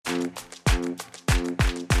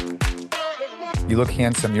You look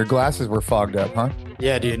handsome. Your glasses were fogged up, huh?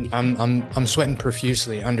 Yeah, dude, I'm sweating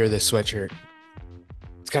profusely under this sweatshirt.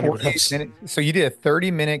 It's kind of 48 gross. minutes. So you did a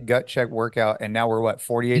 30-minute gut check workout, and now we're what,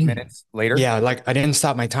 48 minutes later? Yeah, like I didn't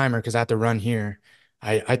stop my timer because I had to run here.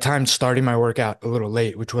 I timed starting my workout a little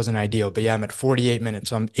late, which wasn't ideal. But yeah, I'm at 48 minutes.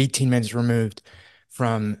 So I'm 18 minutes removed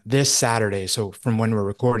from this Saturday. So from when we're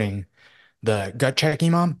recording the gut check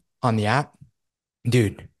mom on the app.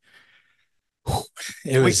 Dude, it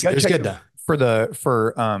Wait, was it gut was check good though.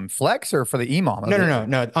 for Flex or for the EMOM of No, no, it?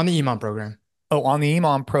 no, no, on the EMOM program. Oh, on the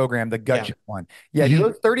EMOM program, the gut Yeah. check one. Yeah, dude, Mhm.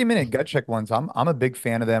 those 30-minute gut check ones, I'm a big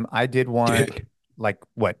fan of them. I did one Dude. like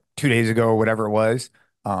what, 2 days ago or whatever it was.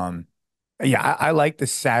 Um, yeah, I like the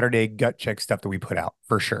Saturday gut check stuff that we put out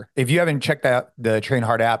for sure. If you haven't checked out the Train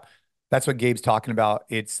Hard app, that's what Gabe's talking about.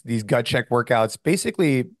 It's these gut check workouts.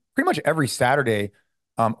 Basically, pretty much every Saturday,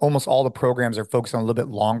 almost all the programs are focused on a little bit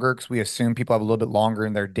longer because we assume people have a little bit longer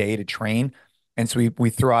in their day to train. And so we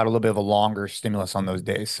throw out a little bit of a longer stimulus on those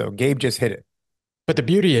days. So Gabe just hit it. But the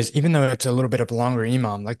beauty is, even though it's a little bit of a longer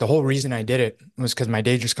EMOM, like the whole reason I did it was because my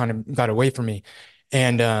day just kind of got away from me.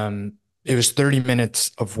 And it was 30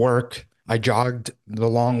 minutes of work. I jogged the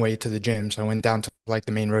long way to the gym. So I went down to like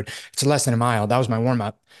the main road. It's less than a mile. That was my warm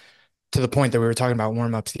up to the point that we were talking about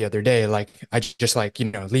warm ups the other day. Like I just like,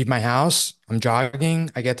 leave my house, I'm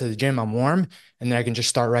jogging, I get to the gym, I'm warm, and then I can just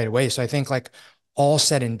start right away. So I think like all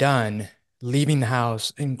said and done, leaving the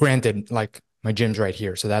house, and granted, like my gym's right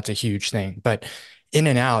here, so that's a huge thing. But in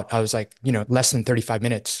and out, I was like, less than 35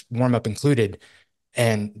 minutes, warm up included.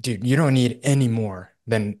 And dude, you don't need any more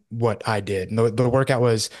than what I did. The workout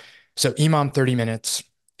was so EMOM 30 minutes.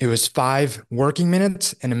 It was 5 working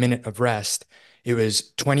minutes and a minute of rest. It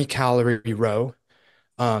was 20-calorie row,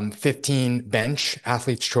 15 bench,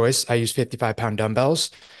 athlete's choice. I use 55-pound dumbbells,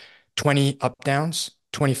 20 up downs,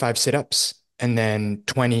 25 sit ups, and then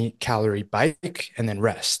 20-calorie bike, and then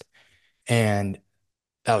rest. And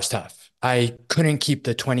that was tough. I couldn't keep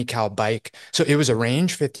the 20 cal bike. So it was a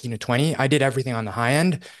range 15 to 20. I did everything on the high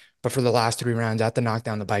end, but for the last 3 rounds, I had to knock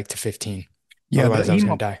down the bike to 15. Yeah, the Otherwise, I was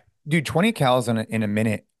going EMOM, to die. dude, 20 cals in a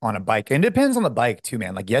minute on a bike. And it depends on the bike too,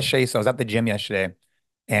 man. Like yesterday, so I was at the gym yesterday,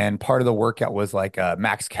 and part of the workout was like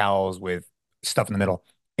max cals with stuff in the middle.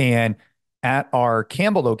 And at our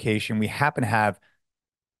Campbell location, we happen to have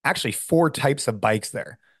actually four types of bikes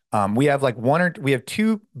there. We have like we have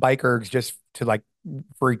two bike ergs just to like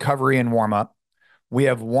for recovery and warm up. We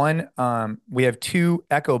have two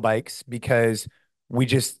Echo bikes because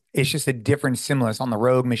it's just a different stimulus on the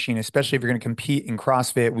Rogue machine, especially if you're going to compete in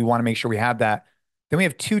CrossFit. We want to make sure we have that. Then we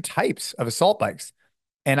have two types of assault bikes.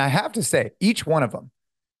 And I have to say, each one of them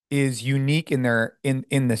is unique in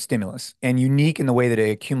in the stimulus and unique in the way that it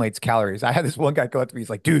accumulates calories. I had this one guy go up to me. He's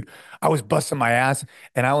like, dude, I was busting my ass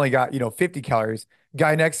and I only got, 50 calories.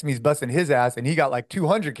 Guy next to me is busting his ass and he got like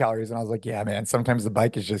 200 calories. And I was like, yeah, man, sometimes the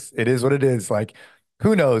bike is just, it is what it is. Like,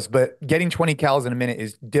 who knows? But getting 20 calories in a minute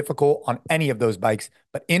is difficult on any of those bikes.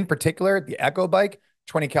 But in particular, the Echo bike,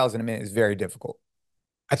 20 calories in a minute is very difficult.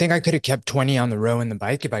 I think I could have kept 20 on the row and the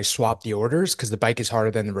bike if I swapped the orders because the bike is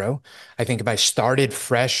harder than the row. I think if I started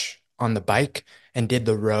fresh on the bike and did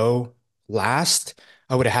the row last,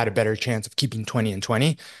 I would have had a better chance of keeping 20 and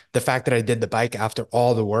 20. The fact that I did the bike after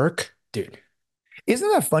all the work, dude. Isn't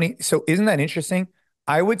that funny? So isn't that interesting?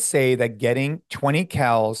 I would say that getting 20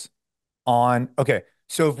 cals on, okay,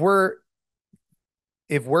 so if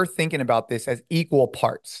we're thinking about this as equal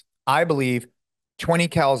parts, I believe 20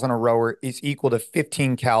 cals on a rower is equal to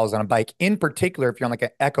 15 cals on a bike, in particular, if you're on like an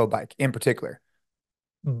Echo bike in particular.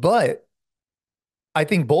 But I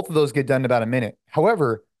think both of those get done in about a minute.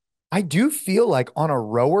 However, I do feel like on a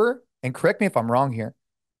rower, and correct me if I'm wrong here,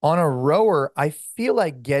 on a rower, I feel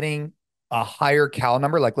like getting a higher cal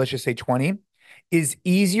number, like let's just say 20, is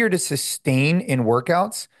easier to sustain in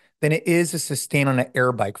workouts than it is to sustain on an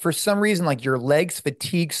air bike. For some reason, like your legs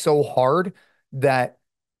fatigue so hard that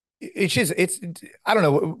I don't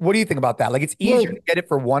know. What do you think about that? Like it's easier Well, to get it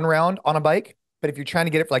for one round on a bike, but if you're trying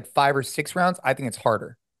to get it for like 5 or 6 rounds, I think it's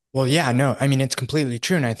harder. Well, yeah, no, I mean, it's completely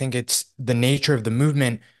true. And I think it's the nature of the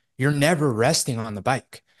movement. You're never resting on the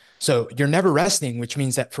bike. So you're never resting, which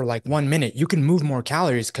means that for like 1 minute, you can move more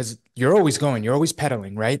calories because you're always going, you're always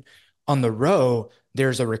pedaling, right? On the row,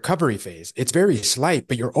 there's a recovery phase. It's very slight,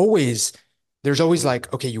 but there's always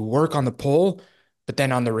like, okay, you work on the pull, but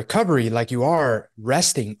then on the recovery, like you are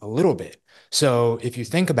resting a little bit. So if you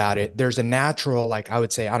think about it, there's a natural, like I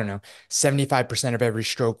would say, I don't know, 75% of every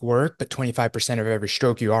stroke work, but 25% of every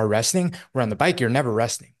stroke you are resting. Where on the bike, you're never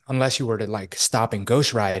resting unless you were to like stop and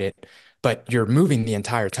ghost ride it, but you're moving the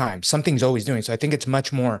entire time. Something's always doing. So I think it's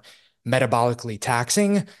much more metabolically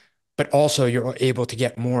taxing, but also you're able to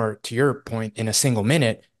get more to your point in a single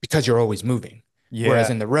minute because you're always moving. Whereas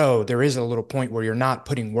Yeah. in the row, there is a little point where you're not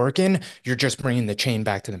putting work in, you're just bringing the chain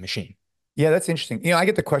back to the machine. Yeah, that's interesting. I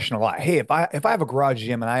get the question a lot. Hey, if I have a garage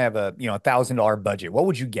gym and I have a, $1,000 budget, what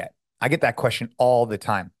would you get? I get that question all the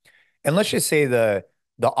time. And let's just say the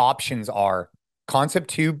options are Concept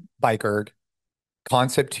 2 bike erg,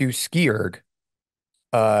 Concept 2 ski erg,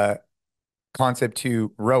 uh, Concept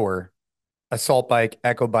 2 rower, assault bike,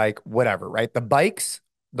 echo bike, whatever, right? The bikes,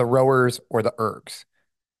 the rowers, or the ergs.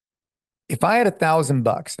 If I had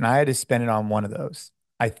 $1,000 and I had to spend it on one of those,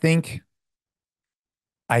 I think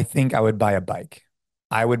I would buy a bike.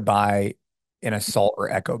 I would buy an assault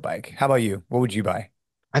or echo bike. How about you? What would you buy?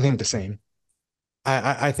 I think the same.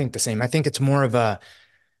 I think the same. I think it's more of a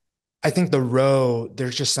I think the row,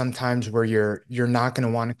 there's just sometimes where you're not going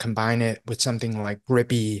to want to combine it with something like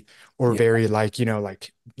grippy or Yeah. very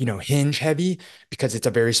hinge heavy because it's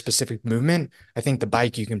a very specific movement. I think the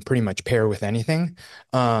bike you can pretty much pair with anything.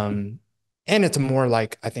 Um, and it's a more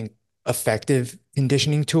like I think effective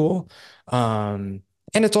conditioning tool.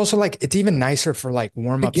 And it's also like it's even nicer for like To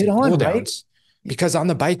warm-ups get and cool on, right? downs because on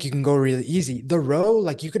the bike you can go really easy. The row,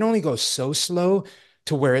 like you can only go so slow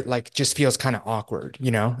to where it like just feels kind of awkward,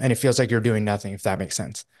 and it feels like you're doing nothing, if that makes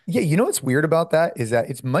sense. Yeah, you know what's weird about that is that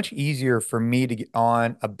it's much easier for me to get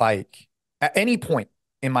on a bike at any point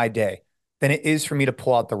in my day than it is for me to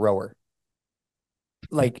pull out the rower.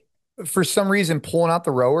 Like for some reason, pulling out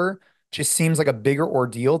the rower just seems like a bigger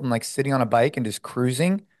ordeal than like sitting on a bike and just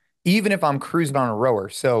cruising, even if I'm cruising on a rower.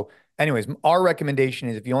 So, anyways, our recommendation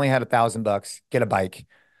is if you only had $1,000, get a bike.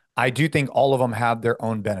 I do think all of them have their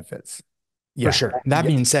own benefits. For Yeah. sure. That Yeah.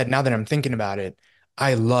 being said, now that I'm thinking about it,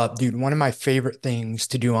 dude, one of my favorite things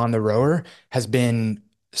to do on the rower has been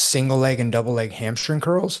single leg and double leg hamstring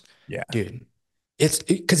curls. Yeah. Dude, it's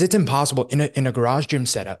because it's impossible in a garage gym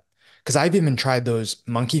setup. Because I've even tried those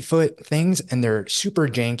monkey foot things and they're super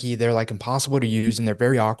janky. They're like impossible to use and they're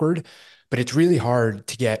very awkward. But it's really hard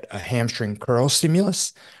to get a hamstring curl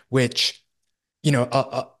stimulus, which,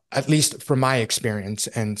 at least from my experience,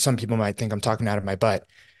 and some people might think I'm talking out of my butt,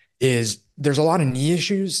 is there's a lot of knee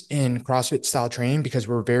issues in CrossFit style training because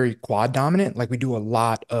we're very quad dominant. Like we do a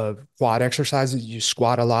lot of quad exercises. You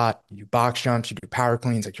squat a lot, you do box jumps, you do power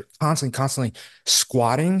cleans, like you're constantly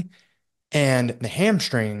squatting and the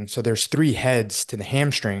hamstring. So there's three heads to the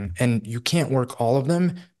hamstring, and you can't work all of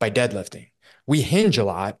them by deadlifting. We hinge a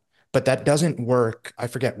lot, but that doesn't work. I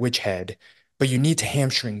forget which head, but you need to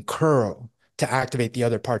hamstring curl to activate the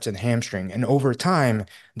other parts of the hamstring. And over time,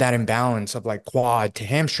 that imbalance of like quad to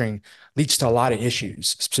hamstring leads to a lot of issues,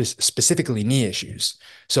 specifically knee issues.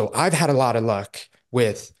 So I've had a lot of luck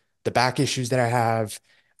with the back issues that I have.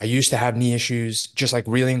 I used to have knee issues, just like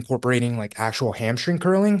really incorporating like actual hamstring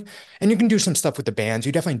curling. And you can do some stuff with the bands.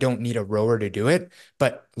 You definitely don't need a rower to do it,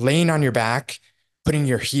 but laying on your back, putting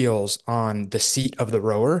your heels on the seat of the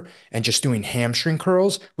rower and just doing hamstring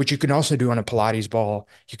curls, which you can also do on a Pilates ball,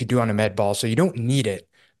 you could do on a med ball. So you don't need it.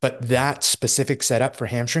 But that specific setup for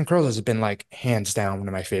hamstring curls has been like hands down one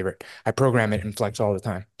of my favorite. I program it in Flex all the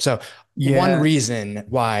time. So one Yeah. reason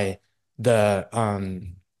why the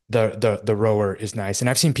rower is nice. And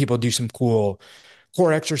I've seen people do some cool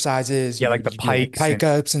core exercises. Yeah. You, Like the you do like pikes and pike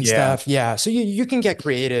ups and yeah. stuff. Yeah. So you can get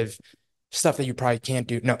creative stuff that you probably can't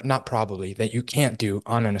do. No, not probably that you can't do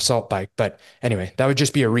on an assault bike. But anyway, that would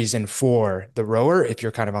just be a reason for the rower if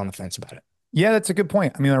you're kind of on the fence about it. Yeah, that's a good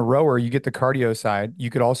point. I mean, on a rower, you get the cardio side. You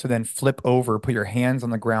could also then flip over, put your hands on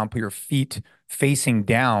the ground, put your feet facing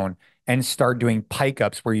down, and start doing pike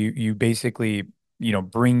ups where you basically,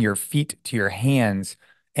 bring your feet to your hands,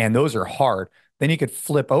 and those are hard. Then you could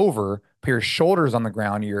flip over, put your shoulders on the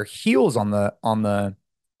ground, your heels on the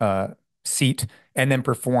uh, seat, and then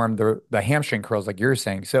perform the hamstring curls like you're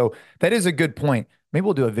saying. So that is a good point. Maybe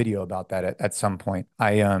we'll do a video about that at some point.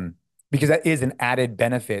 Because that is an added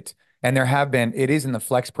benefit and it is in the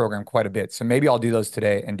Flex program quite a bit. So maybe I'll do those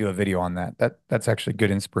today and do a video on that. That's actually good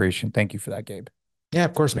inspiration. Thank you for that, Gabe. Yeah,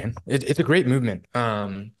 of course, man. It's a great movement.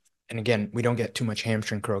 And again, we don't get too much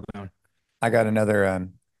hamstring curl going. I got another.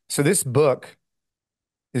 So this book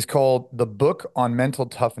is called The Book on Mental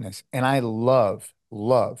Toughness, and I love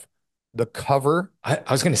the cover. I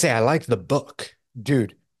was going to say, I like the book.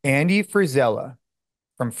 Dude, Andy Frisella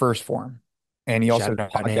from First Form, and he also Shout has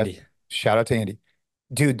a out, podcast. Andy. Shout out to Andy.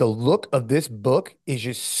 Dude, the look of this book is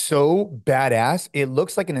just so badass. It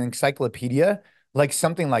looks like an encyclopedia, like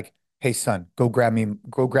something like, "Hey son, go grab me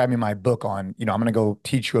my book on, I'm gonna go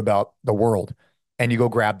teach you about the world." And you go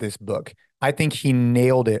grab this book. I think he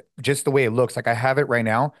nailed it just the way it looks. Like I have it right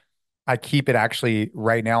now. I keep it actually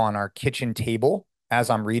right now on our kitchen table as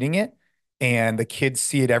I'm reading it. and the kids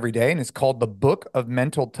see it every day. And it's called The Book of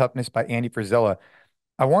Mental Toughness by Andy Frisella.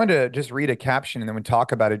 I wanted to just read a caption and then we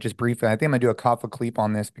talk about it just briefly. I think I'm gonna do a Kafka Kleep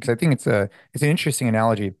on this because I think it's an interesting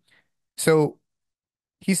analogy. So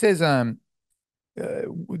he says,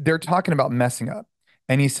 they're talking about messing up.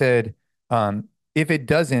 And he said, if it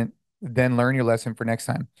doesn't, then learn your lesson for next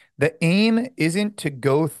time. The aim isn't to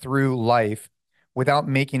go through life without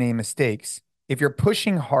making any mistakes. If you're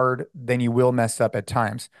pushing hard, then you will mess up at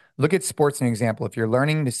times. Look at sports as an example. If you're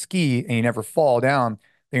learning to ski and you never fall down,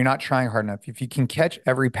 then you're not trying hard enough. If you can catch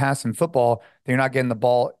every pass in football, then you're not getting the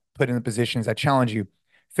ball put in the positions that challenge you.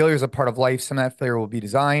 Failure is a part of life. Some of that failure will be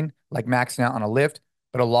designed, like maxing out on a lift,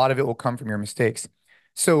 but a lot of it will come from your mistakes.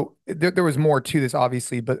 So there was more to this,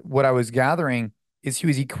 obviously, but what I was gathering is he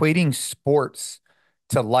was equating sports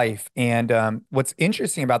to life. And what's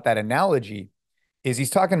interesting about that analogy is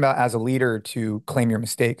he's talking about as a leader to claim your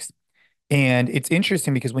mistakes. And it's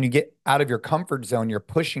interesting because when you get out of your comfort zone, you're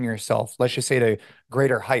pushing yourself, let's just say to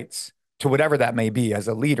greater heights, to whatever that may be, as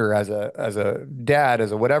a leader, as a dad,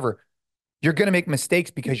 as a whatever, you're going to make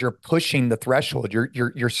mistakes because you're pushing the threshold.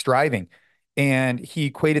 You're striving. And he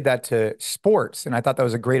equated that to sports. And I thought that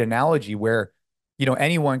was a great analogy where,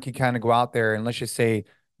 anyone could kind of go out there and let's just say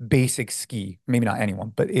basic ski, maybe not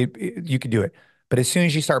anyone, but you could do it. But as soon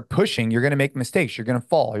as you start pushing, you're going to make mistakes. You're going to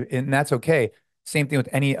fall, and that's okay. Same thing with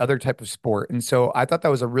any other type of sport. And so I thought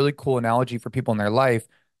that was a really cool analogy for people in their life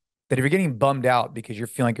that if you're getting bummed out because you're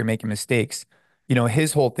feeling like you're making mistakes,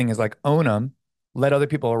 his whole thing is like own them, let other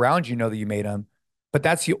people around you know that you made them. But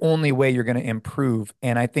that's the only way you're going to improve.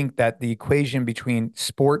 And I think that the equation between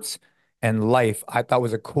sports and life, I thought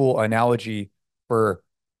was a cool analogy for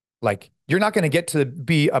like, you're not going to get to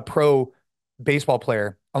be a pro baseball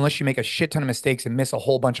player unless you make a shit ton of mistakes and miss a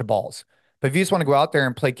whole bunch of balls. But if you just want to go out there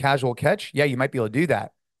and play casual catch, yeah, you might be able to do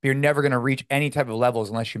that. But you're never going to reach any type of levels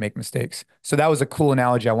unless you make mistakes. So that was a cool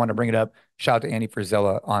analogy. I wanted to bring it up. Shout out to Andy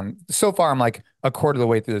Frisella on so far. I'm like a quarter of the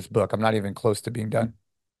way through this book. I'm not even close to being done.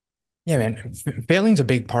 Yeah, man. Failing's a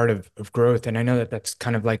big part of growth. And I know that that's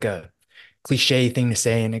kind of like a cliche thing to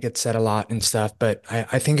say and it gets said a lot and stuff, but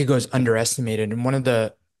I think it goes underestimated. And one of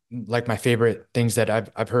the like my favorite things that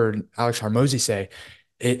I've heard Alex Hormozy say,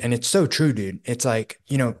 and it's so true, dude. It's like,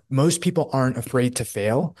 most people aren't afraid to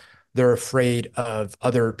fail. They're afraid of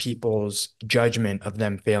other people's judgment of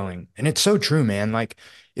them failing. And it's so true, man. Like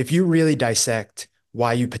if you really dissect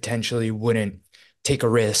why you potentially wouldn't take a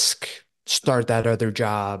risk, start that other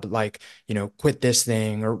job, like, quit this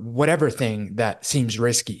thing or whatever thing that seems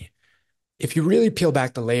risky, if you really peel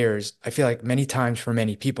back the layers, I feel like many times for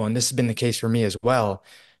many people, and this has been the case for me as well,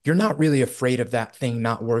 you're not really afraid of that thing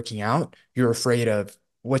not working out. You're afraid of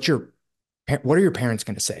what are your parents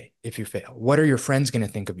going to say if you fail? What are your friends going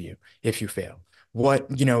to think of you if you fail? What,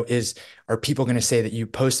 are people going to say that you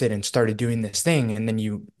posted and started doing this thing and then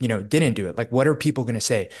didn't do it? Like, what are people going to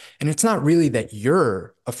say? And it's not really that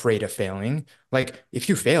you're afraid of failing. Like, if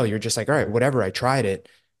you fail, you're just like, all right, whatever, I tried it.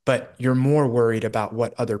 But you're more worried about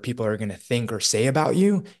what other people are going to think or say about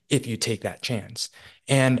you if you take that chance.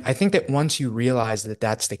 And I think that once you realize that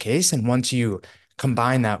that's the case, and once you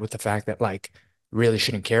combine that with the fact that like really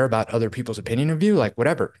shouldn't care about other people's opinion of you, like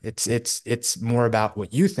whatever, it's more about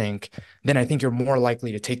what you think, then I think you're more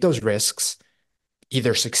likely to take those risks,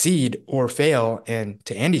 either succeed or fail, and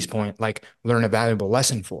to Andy's point, like learn a valuable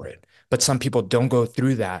lesson for it. But some people don't go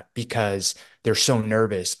through that because they're so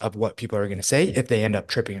nervous of what people are going to say if they end up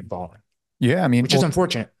tripping and falling, Yeah, I mean, which is well,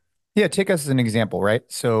 unfortunate. yeah, take us as an example, right?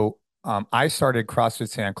 So, I started CrossFit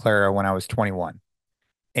Santa Clara when I was 21,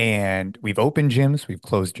 and we've opened gyms, we've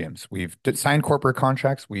closed gyms, we've signed corporate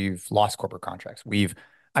contracts, we've lost corporate contracts,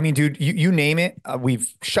 I mean, dude, you name it,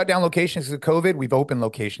 we've shut down locations because of COVID, we've opened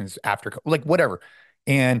locations after, like whatever.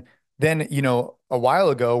 And then, a while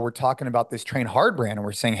ago, we're talking about this Train Hard brand, and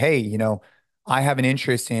we're saying, hey, I have an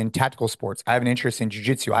interest in tactical sports. I have an interest in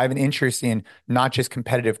jujitsu. I have an interest in not just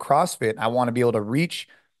competitive CrossFit. I want to be able to reach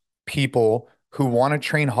people who want to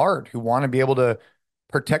train hard, who want to be able to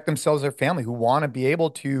protect themselves, their family, who want to be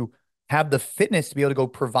able to have the fitness to be able to go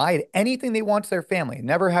provide anything they want to their family,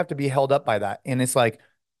 never have to be held up by that. And it's like,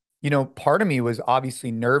 part of me was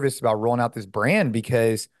obviously nervous about rolling out this brand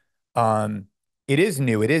because it is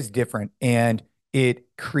new, it is different, and it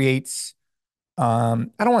creates I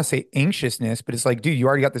don't want to say anxiousness, but it's like, dude, you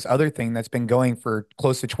already got this other thing that's been going for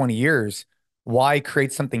close to 20 years. Why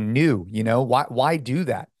create something new? Why do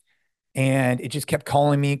that? And it just kept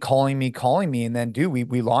calling me, calling me, calling me. And then, dude,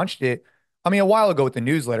 we launched it. I mean, a while ago with the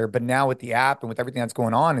newsletter, but now with the app and with everything that's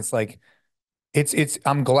going on, it's like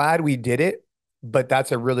I'm glad we did it, but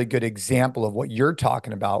that's a really good example of what you're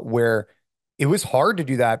talking about, where it was hard to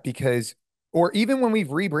do that because or even when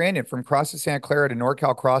we've rebranded from CrossFit Santa Clara to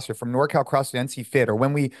NorCal CrossFit, from NorCal CrossFit to NC Fit, or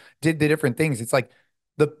when we did the different things, it's like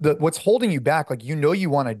the what's holding you back, like you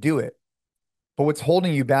want to do it, but what's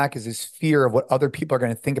holding you back is this fear of what other people are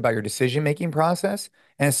going to think about your decision making process.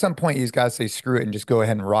 And at some point, you just got to say screw it and just go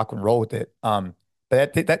ahead and rock and roll with it.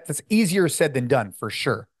 But that's easier said than done for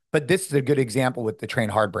sure. But this is a good example with the Train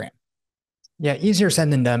Hard brand. Yeah, easier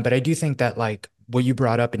said than done, but I do think that like what you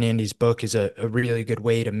brought up in Andy's book is a really good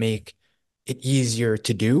way to make it easier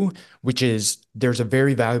to do, which is there's a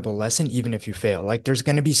very valuable lesson even if you fail. Like there's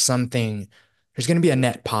going to be a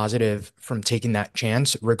net positive from taking that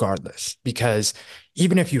chance regardless, because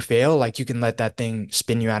even if you fail, like you can let that thing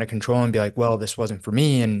spin you out of control and be like, well, this wasn't for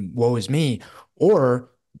me and woe is me. Or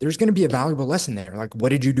there's going to be a valuable lesson there. Like, what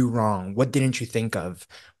did you do wrong? What didn't you think of?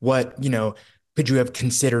 What, could you have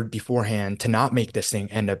considered beforehand to not make this thing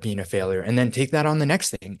end up being a failure, and then take that on the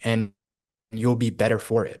next thing and you'll be better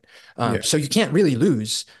for it. Yeah. So you can't really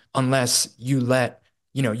lose unless you let,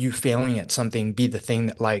 you failing at something be the thing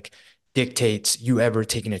that like dictates you ever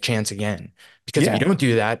taking a chance again. Because if you Yeah. don't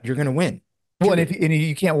do that, you're going to win. Well, and if Period. and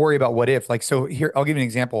you can't worry about what if, like, so here, I'll give you an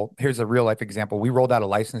example. Here's a real life example. We rolled out a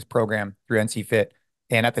license program through NC Fit.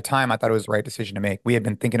 And at the time, I thought it was the right decision to make. We had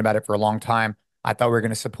been thinking about it for a long time. I thought we were going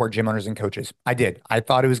to support gym owners and coaches. I did. I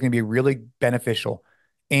thought it was going to be really beneficial.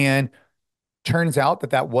 And turns out that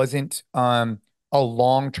that wasn't a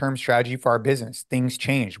long-term strategy for our business. Things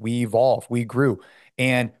changed. We evolved. We grew.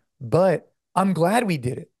 But I'm glad we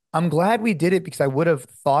did it. I'm glad we did it because I would have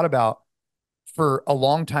thought about for a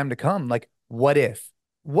long time to come, like, what if?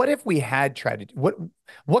 What if we had tried to,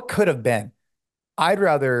 what could have been? I'd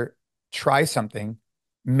rather try something,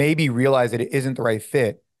 maybe realize that it isn't the right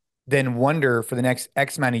fit, than wonder for the next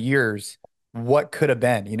X amount of years what could have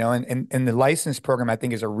been, and the license program I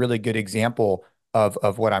think is a really good example of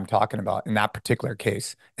what I'm talking about in that particular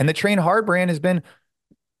case. And the Train Hard brand has been,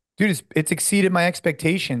 dude, it's exceeded my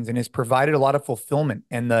expectations and has provided a lot of fulfillment.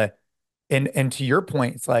 And to your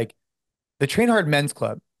point, it's like the Train Hard Men's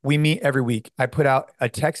Club, we meet every week. I put out a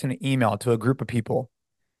text and an email to a group of people.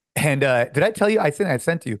 And did I tell you? I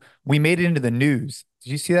sent to you. We made it into the news.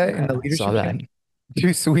 Did you see that in the I saw leadership that. channel?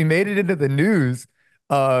 Dude, so we made it into the news.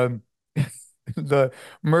 Um, the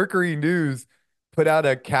Mercury News put out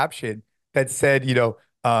a caption that said,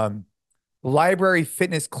 library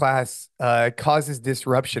fitness class causes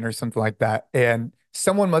disruption or something like that. And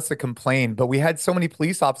someone must have complained, but we had so many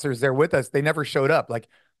police officers there with us, they never showed up. Like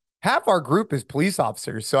half our group is police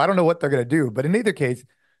officers, so I don't know what they're going to do. But in either case,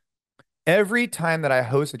 every time that I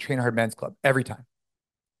host a Train Hard Men's Club,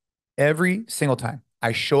 every single time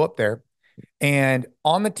I show up there and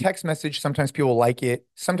on the text message, sometimes people like it.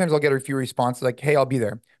 Sometimes I'll get a few responses like, hey, I'll be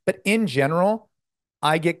there. But in general,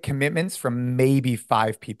 I get commitments from maybe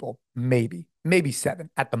five people, maybe seven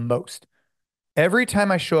at the most. Every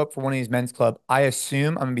time I show up for one of these men's club, I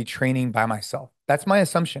assume I'm gonna be training by myself. That's my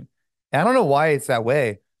assumption. And I don't know why it's that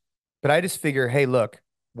way, but I just figure, hey, look,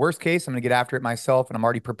 worst case, I'm gonna get after it myself and I'm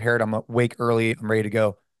already prepared. I'm awake early, I'm ready to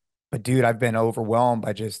go. But dude, I've been overwhelmed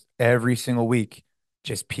by just every single week,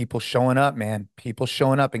 just people showing up, man, people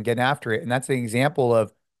showing up and getting after it. And that's an example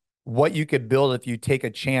of what you could build if you take a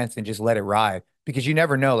chance and just let it ride. Because you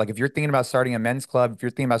never know. Like if you're thinking about starting a men's club, if you're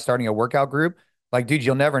thinking about starting a workout group, like, dude,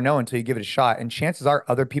 you'll never know until you give it a shot. And chances are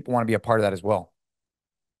other people want to be a part of that as well.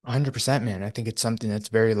 100%, man. I think it's something that's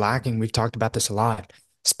very lacking. We've talked about this a lot,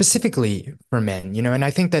 specifically for men, and I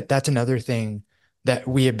think that that's another thing that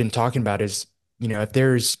we have been talking about is, if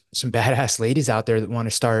there's some badass ladies out there that want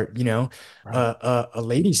to start, Right. a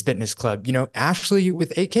ladies fitness club, Ashley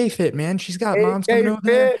with AK Fit, man, she's got moms coming AK over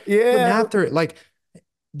there Fit, putting yeah. after it. Like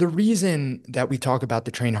the reason that we talk about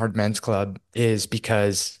the Train Hard Men's Club is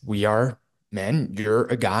because we are men. You're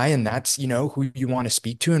a guy, and that's, who you want to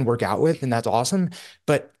speak to and work out with, and that's awesome.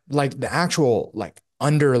 But like the actual like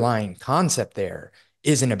underlying concept there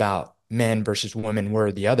isn't about men versus women, one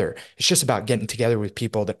or the other. It's just about getting together with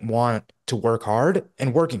people that want to work hard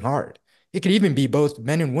and working hard. It could even be both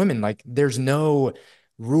men and women. Like there's no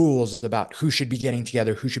rules about who should be getting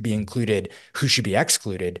together, who should be included, who should be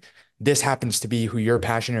excluded. This happens to be who you're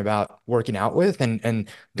passionate about working out with, and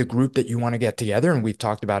the group that you want to get together. And we've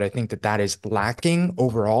talked about, I think that is lacking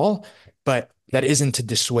overall, but that isn't to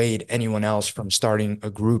dissuade anyone else from starting a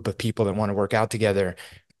group of people that want to work out together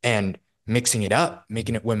and mixing it up,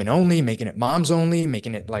 making it women only, making it moms only,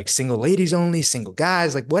 making it like single ladies only, single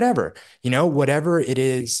guys, like whatever, whatever it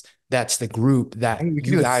is, that's the group Hey, that we can you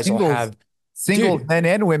do it guys will have. singles, Dude, men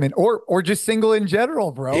and women, or just single in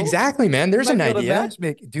general, bro. exactly, man. We There's might an be able to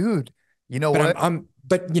idea. matchmake. Dude, you know But what?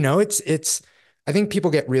 but it's I think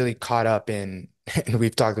people get really caught up in and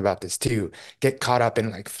we've talked about this too, get caught up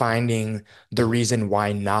in like finding the reason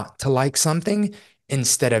why not to like something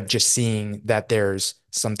instead of just seeing that there's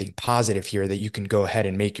something positive here that you can go ahead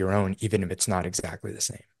and make your own, even if it's not exactly the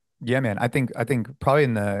same. Yeah, man. I think probably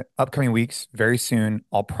in the upcoming weeks, very soon,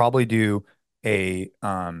 I'll probably do a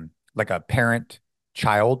like a parent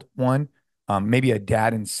child one, maybe a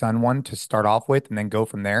dad and son one to start off with and then go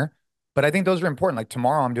from there. But I think those are important. Like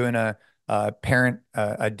tomorrow I'm doing a parent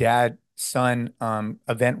a dad son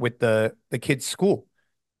event with the kids' school.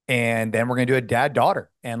 And then we're gonna do a dad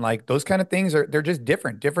daughter. And like those kind of things are they're just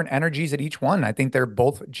different energies at each one. I think they're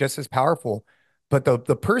both just as powerful. But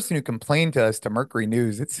the person who complained to us to Mercury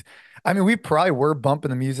News, it's I mean, we probably were bumping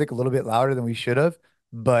the music a little bit louder than we should have,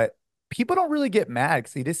 but people don't really get mad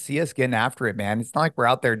because they just see us getting after it, man. It's not like we're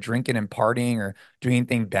out there drinking and partying or doing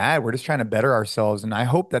anything bad. We're just trying to better ourselves. And I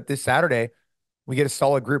hope that this Saturday we get a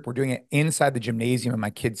solid group. We're doing it inside the gymnasium of my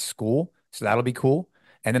kid's school. So that'll be cool.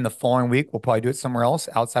 And then the following week, we'll probably do it somewhere else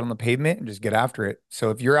outside on the pavement and just get after it. So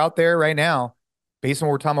if you're out there right now, based on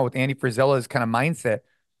what we're talking about with Andy Frizella's kind of mindset,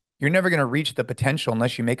 you're never going to reach the potential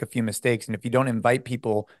unless you make a few mistakes. And if you don't invite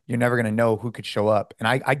people, you're never going to know who could show up. And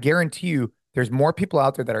I guarantee you, there's more people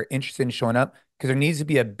out there that are interested in showing up because there needs to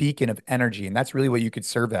be a beacon of energy. And that's really what you could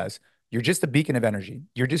serve as. You're just a beacon of energy.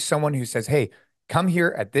 You're just someone who says, hey, come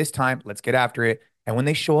here at this time. Let's get after it. And when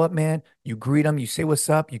they show up, man, you greet them, you say what's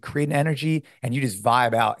up, you create an energy, and you just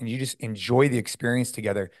vibe out and you just enjoy the experience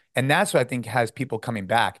together. And that's what I think has people coming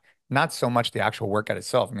back, not so much the actual workout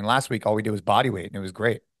itself. I mean, last week, all we did was body weight and it was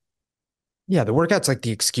great. Yeah, the workout's like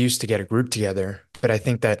the excuse to get a group together. But I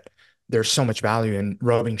think that there's so much value in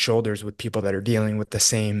rubbing shoulders with people that are dealing with the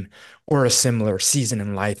same or a similar season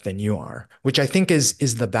in life than you are, which I think is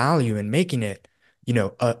the value in making it,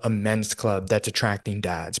 a men's club that's attracting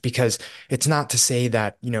dads. Because it's not to say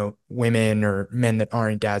that, women or men that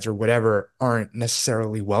aren't dads or whatever aren't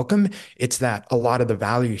necessarily welcome. It's that a lot of the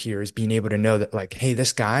value here is being able to know that like, hey,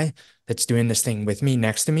 this guy that's doing this thing with me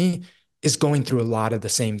next to me is going through a lot of the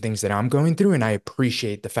same things that I'm going through. And I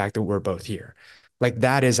appreciate the fact that we're both here. Like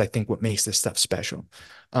that is, I think, what makes this stuff special.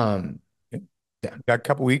 Um, yeah. Got a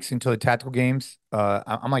couple weeks until the tactical games.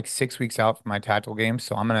 I'm like 6 weeks out from my tactical games,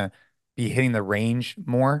 so I'm gonna be hitting the range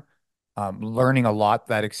more, learning a lot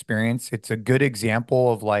that experience. It's a good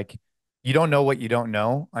example of like you don't know what you don't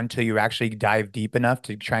know until you actually dive deep enough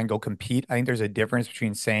to try and go compete. I think there's a difference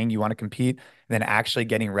between saying you want to compete and then actually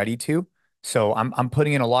getting ready to. So I'm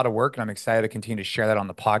putting in a lot of work and I'm excited to continue to share that on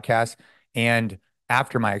the podcast. And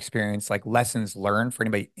after my experience, like lessons learned for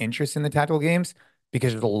anybody interested in the tactical games,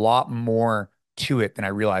 because there's a lot more to it than I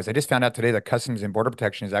realized. I just found out today that Customs and Border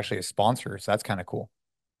Protection is actually a sponsor, so that's kind of cool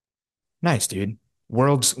Nice, dude.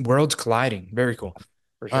 Worlds colliding. Very cool.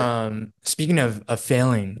 for sure. Speaking of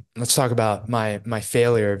failing, let's talk about my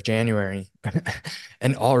failure of January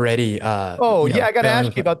and already Oh yeah, I got to failing ask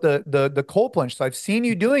with you about the cold plunge. So I've seen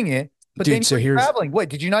you doing it, but then dude. you So were here's traveling. What,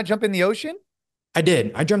 did you not jump in the ocean? I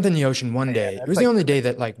did. I jumped in the ocean one Man, day. It that's was the like only day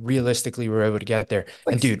that like realistically we were able to get there.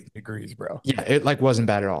 like And 60 dude, degrees, bro. yeah, it like wasn't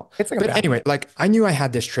bad at all. It's like a But bath. anyway, like I knew I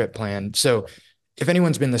had this trip planned. So if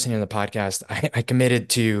anyone's been listening to the podcast, I committed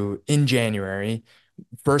to in January.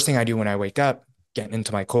 First thing I do when I wake up, getting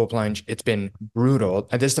into my cold plunge. It's been brutal.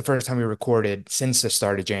 And this is the first time we recorded since the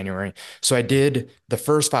start of January. So I did the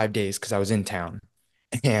first 5 days because I was in town.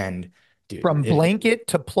 And dude, From blanket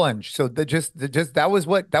to plunge. So just that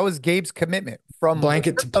was Gabe's commitment from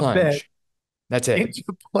blanket to a bed plunge. That's it. into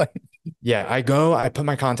plunge. Yeah, I go, I put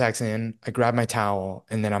my contacts in, I grab my towel,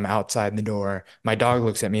 and then I'm outside the door. My dog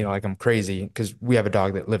looks at me like I'm crazy because we have a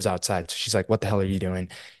dog that lives outside. So she's like, "What the hell are you doing?"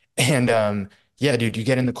 And yeah, dude, you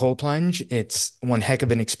get in the cold plunge. It's one heck of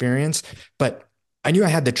an experience. But I knew I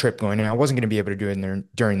had the trip going, and I wasn't going to be able to do it in there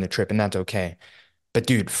during the trip, and that's okay. But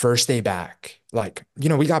dude, first day back, like,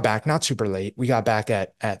 we got back not super late. We got back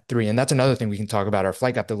at 3, and that's another thing we can talk about. Our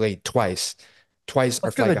flight got delayed twice. Twice our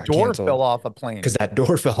That's because flight the got door fell canceled off a plane. because that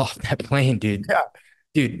door fell off that plane, dude. Yeah.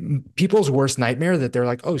 Dude, people's worst nightmare that they're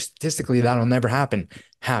like, oh, statistically, that'll never happen,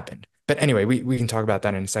 happened. But anyway, we can talk about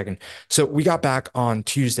that in a second. So we got back on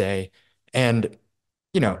Tuesday, and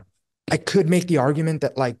you know, I could make the argument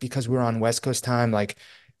that like because we were on West Coast time, like,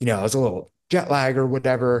 I was a little jet lag or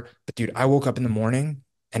whatever. But dude, I woke up in the morning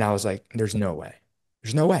and I was like, there's no way.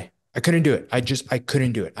 There's no way. I couldn't do it. I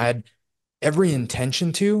couldn't do it. I had every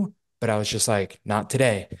intention to, but I was just like, not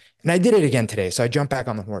today. And I did it again today. So I jumped back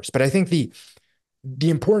on the horse. But I think the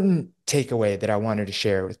important takeaway that I wanted to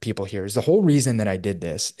share with people here is the whole reason that I did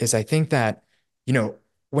this is I think that, you know,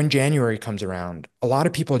 when January comes around, a lot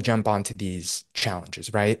of people jump onto these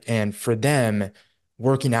challenges, right? And for them,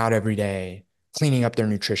 working out every day, cleaning up their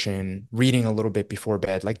nutrition, reading a little bit before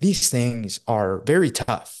bed. Like these things are very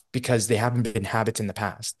tough because they haven't been habits in the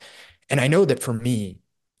past. And I know that for me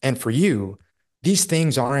and for you, these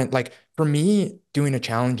things aren't like for me doing a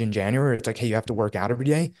challenge in January, it's like, hey, you have to work out every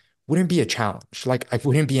day. Wouldn't be a challenge. Like I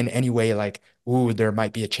wouldn't be in any way like, ooh, there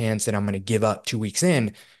might be a chance that I'm going to give up 2 weeks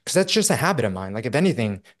in because that's just a habit of mine. Like if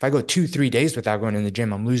anything, if I go 2, 3 days without going in the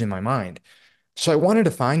gym, I'm losing my mind. So I wanted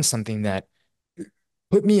to find something that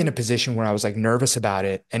put me in a position where I was like nervous about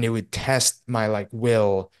it and it would test my like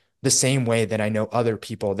will the same way that I know other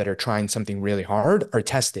people that are trying something really hard are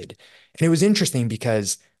tested. And it was interesting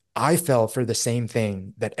because I fell for the same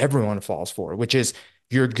thing that everyone falls for, which is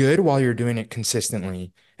you're good while you're doing it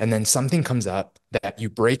consistently. And then something comes up that you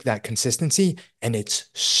break that consistency and it's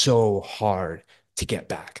so hard to get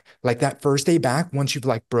back. Like that first day back, once you've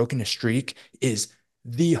like broken a streak, is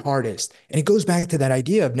the hardest. And it goes back to that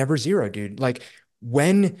idea of never zero, dude. Like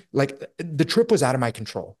when like the trip was out of my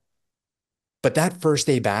control. But that first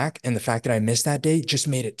day back and the fact that I missed that day just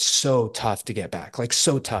made it so tough to get back, like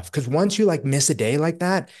so tough. Because once you like miss a day like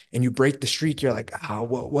that and you break the streak, you're like, oh,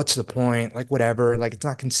 what's the point? Like, whatever. Like, it's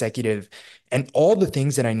not consecutive. And all the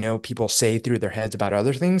things that I know people say through their heads about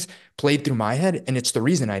other things played through my head. And it's the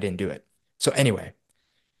reason I didn't do it. So, anyway,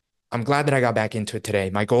 I'm glad that I got back into it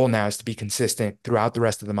today. My goal now is to be consistent throughout the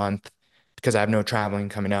rest of the month because I have no traveling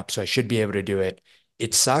coming up. So I should be able to do it.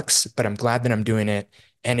 It sucks, but I'm glad that I'm doing it.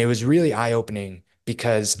 And it was really eye-opening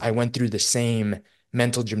because I went through the same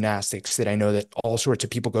mental gymnastics that I know that all sorts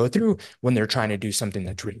of people go through when they're trying to do something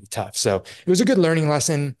that's really tough. So it was a good learning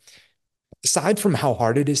lesson. Aside from how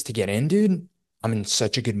hard it is to get in, dude, I'm in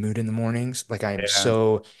such a good mood in the mornings. Like I am Yeah.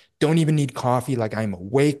 so don't even need coffee. Like I'm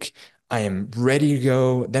awake. I am ready to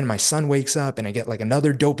go. Then my son wakes up and I get like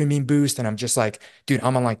another dopamine boost. And I'm just like, dude,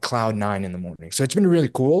 I'm on like cloud nine in the morning. So it's been really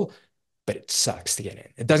cool, but it sucks to get in.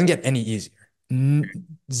 It doesn't get any easier.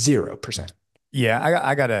 0%. Yeah,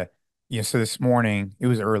 I gotta, so this morning it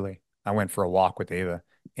was early. I went for a walk with Ava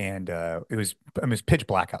and it was pitch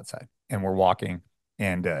black outside and we're walking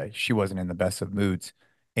and she wasn't in the best of moods.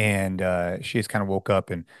 And she just kind of woke up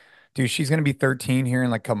and dude, she's gonna be 13 here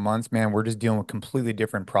in like a couple months, man. We're just dealing with completely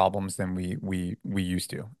different problems than we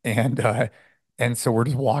used to. And so we're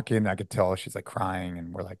just walking. I could tell she's like crying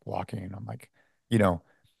and we're like walking and I'm like, you know,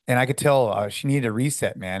 and I could tell she needed a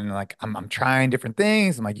reset, man. And like I'm trying different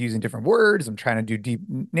things. I'm like using different words. I'm trying to do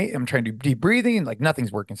I'm trying to do deep breathing, and like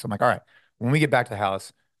nothing's working. So I'm like, all right, when we get back to the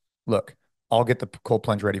house, look, I'll get the cold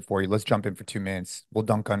plunge ready for you. Let's jump in for 2 minutes. We'll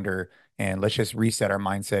dunk under and let's just reset our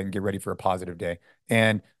mindset and get ready for a positive day.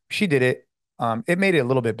 And she did it. It made it a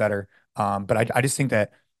little bit better. But I just think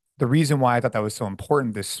that the reason why I thought that was so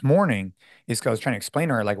important this morning is because I was trying to explain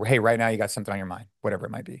to her, like, hey, right now you got something on your mind, whatever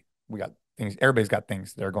it might be. We got things, everybody's got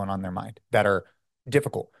things that are going on in their mind that are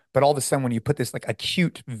difficult. But all of a sudden, when you put this like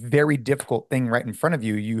acute, very difficult thing right in front of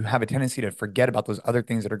you, you have a tendency to forget about those other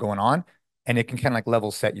things that are going on and it can kind of like level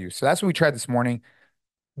set you. So that's what we tried this morning.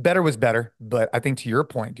 Better was better. But I think to your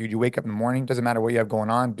point, dude, you wake up in the morning, doesn't matter what you have going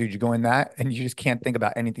on, dude, you go in that and you just can't think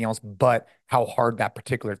about anything else but how hard that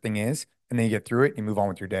particular thing is. And then you get through it and you move on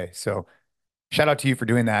with your day. So shout out to you for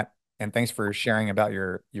doing that. And thanks for sharing about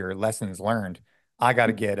your lessons learned. I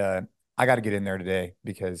gotta get I gotta get in there today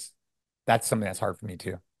because that's something that's hard for me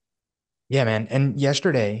too. Yeah, man. And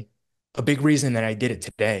yesterday, a big reason that I did it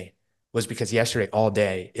today was because yesterday all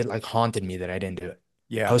day it like haunted me that I didn't do it.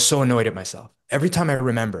 I Yeah. was so annoyed at myself. Every time I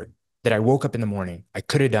remembered that I woke up in the morning, I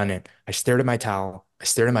could have done it. I stared at my towel, I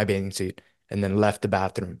stared at my bathing suit, and then left the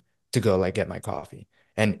bathroom to go like get my coffee.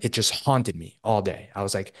 And it just haunted me all day. I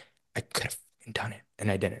was like, I could have done it,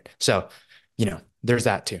 and I didn't. So, there's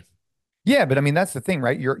that too. Yeah, but I mean that's the thing,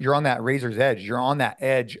 right? You're on that razor's edge. You're on that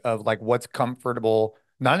edge of like what's comfortable,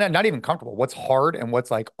 not even comfortable, what's hard and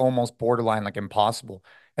what's like almost borderline like impossible.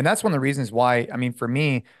 And that's one of the reasons why, I mean, for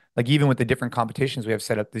me, like even with the different competitions we have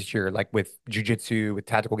set up this year, like with jujitsu, with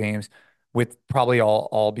tactical games, with probably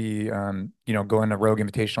I'll be going to Rogue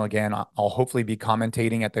Invitational again. I'll hopefully be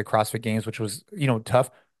commentating at the CrossFit Games, which was,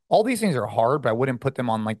 tough. All these things are hard, but I wouldn't put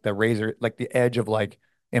them on like the razor, like the edge of like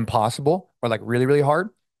impossible or like really, really hard.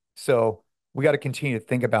 So we got to continue to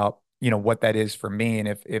think about, what that is for me. And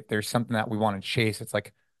if there's something that we want to chase, it's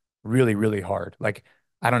like really, really hard. Like,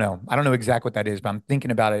 I don't know. I don't know exactly what that is, but I'm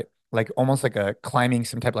thinking about it like almost like a climbing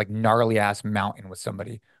some type of like gnarly ass mountain with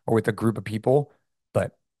somebody or with a group of people.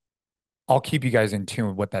 But I'll keep you guys in tune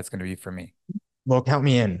with what that's going to be for me. Well, count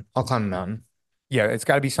me in. I'll climb a mountain Yeah, it's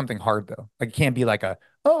got to be something hard though. Like it can't be like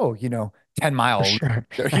oh, 10 for mile, sure.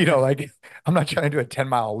 like I'm not trying to do a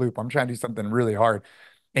 10-mile loop. I'm trying to do something really hard.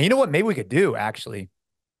 And you know what? Maybe we could do actually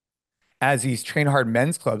as these train hard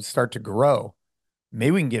men's clubs start to grow.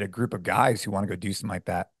 maybe we can get a group of guys who want to go do something like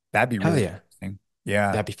that. That'd be Hell really yeah. interesting.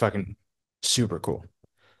 Yeah. That'd be fucking super cool.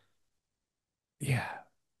 Yeah.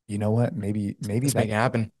 You know what? Maybe Let's make that, it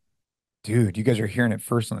happen. dude, you guys are hearing it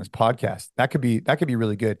first on this podcast. That could be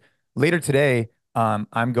really good. Later today, I'm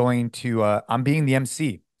being the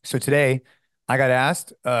MC. So today I got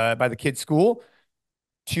asked by the kids' school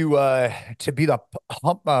to be the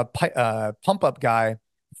pump up guy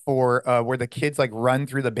for where the kids like run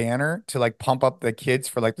through the banner to like pump up the kids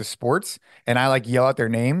for like the sports, and I like yell out their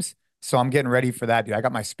names. So I'm getting ready for that, dude. I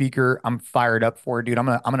got my speaker. I'm fired up for it, dude. I'm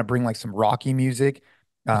gonna bring like some Rocky music.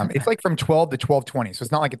 It's like from 12 to 12:20, so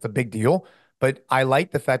it's not like it's a big deal. But I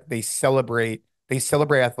like the fact that they celebrate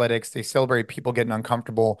athletics, they celebrate people getting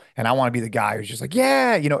uncomfortable, and I want to be the guy who's just like,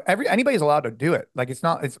 yeah, anybody's allowed to do it. Like it's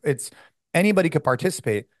not, it's anybody could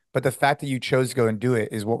participate, but the fact that you chose to go and do it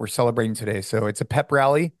is what we're celebrating today. So it's a pep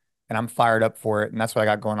rally, and I'm fired up for it, and that's what I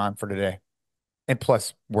got going on for today. And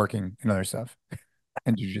plus working and other stuff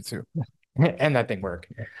and jujitsu. And that thing work.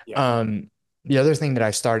 Yeah. Um, the other thing that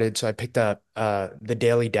I started, so I picked up The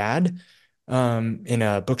Daily Dad in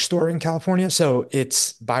a bookstore in California. So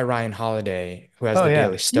it's by Ryan Holiday, who has Oh The yeah,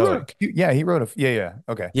 Daily Stoic. yeah, he wrote a yeah, yeah.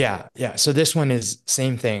 Okay. Yeah, yeah. So this one is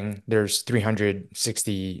same thing. There's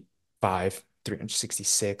 365,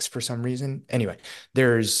 366 for some reason. Anyway,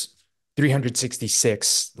 there's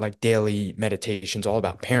 366 like daily meditations all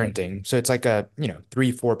about parenting. So it's like a,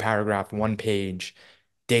 3, 4 paragraph, 1 page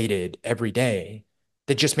dated every day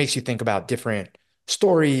that just makes you think about different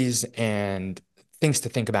stories and things to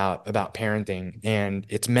think about parenting. And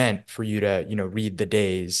it's meant for you to, read the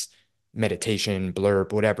day's meditation,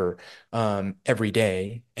 blurb, whatever, every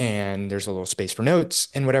day. And there's a little space for notes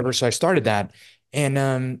and whatever. So I started that,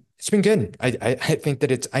 and it's been good. I think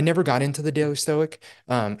that I never got into the Daily Stoic.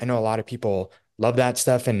 I know a lot of people love that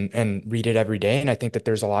stuff and read it every day. And I think that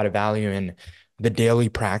there's a lot of value in the daily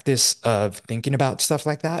practice of thinking about stuff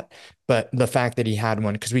like that. But the fact that he had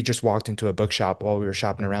one, because we just walked into a bookshop while we were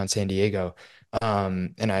shopping around San Diego,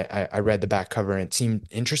 and I read the back cover and it seemed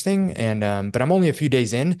interesting. And but I'm only a few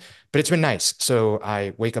days in, but it's been nice. So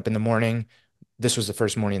I wake up in the morning. This was the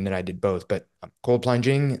first morning that I did both, but I'm cold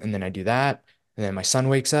plunging, and then I do that, and then my son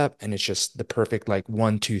wakes up, and it's just the perfect like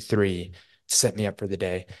 1, 2, 3 to set me up for the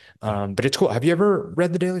day. But it's cool. Have you ever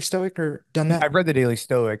read the Daily Stoic or done that? I've read the Daily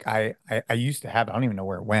Stoic. I used to have it. I don't even know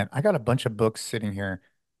where it went. I got a bunch of books sitting here.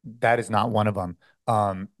 That is not one of them.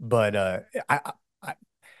 But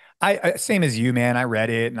I, same as you, man. I read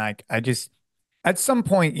it, and I just at some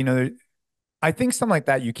point, I think something like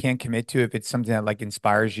that you can't commit to if it's something that like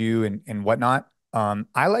inspires you and whatnot.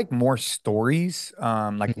 I like more stories,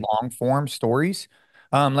 like Mhm. long form stories.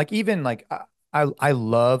 Like even like I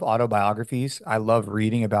love autobiographies. I love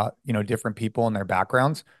reading about, different people and their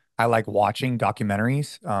backgrounds. I like watching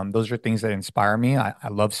documentaries. Those are things that inspire me. I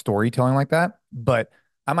love storytelling like that. But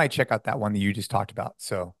I might check out that one that you just talked about.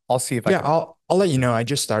 So I'll see if I Yeah, can. I'll let you know. I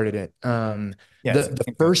just started it. Yeah, The same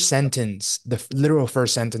thing. first sentence, the literal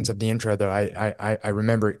first sentence of the intro, though, I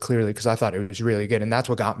remember it clearly because I thought it was really good, and that's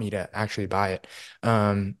what got me to actually buy it.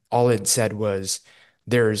 All it said was,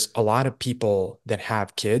 "There's a lot of people that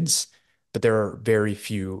have kids, but there are very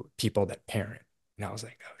few people that parent." And I was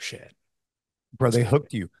like, "Oh shit, Bro, it's they good.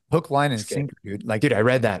 hooked you. Hook, line, It's and good." sinker, dude. Like, Dude, I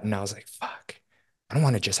read that and I was like, "Fuck, I don't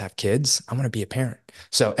want to just have kids. I want to be a parent."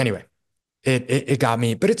 So anyway. It got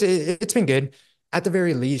me, but it's been good. At the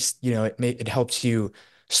very least, it helps you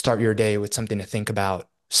start your day with something to think about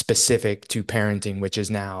specific to parenting, which is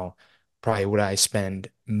now probably what I spend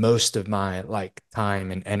most of my like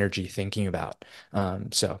time and energy thinking about.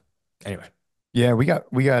 So anyway, yeah, we got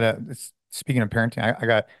speaking of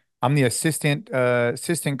parenting, I'm the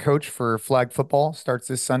assistant coach for flag football, starts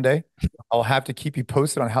this Sunday. I'll have to keep you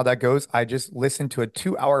posted on how that goes. I just listened to a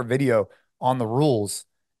 2 hour video on the rules,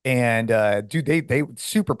 and dude, they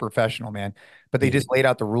super professional, man. But they yeah, just laid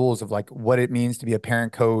out the rules of like what it means to be a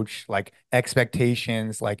parent coach, like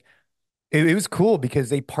expectations, like it was cool because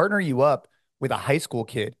they partner you up with a high school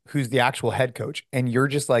kid who's the actual head coach, and you're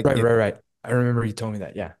just like, right, right, right. I remember you told me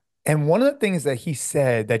that. Yeah. and one of the things that he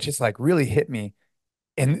said that just like really hit me,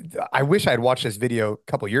 and I wish I'd watched this video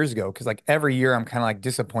a couple years ago because like every year I'm kind of like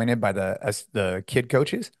disappointed by the kid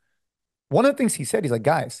coaches. One of the things he said, he's like,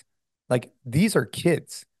 guys, like these are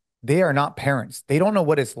kids. They are not parents. They don't know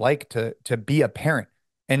what it's like to be a parent.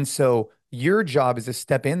 And so your job is to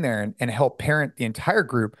step in there and help parent the entire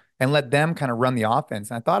group and let them kind of run the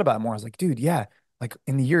offense. And I thought about it more. I was like, dude, yeah. Like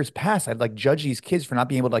in the years past, I'd like judge these kids for not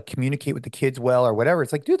being able to like communicate with the kids well or whatever.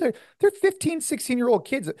 It's like, dude, they're 15, 16-year-old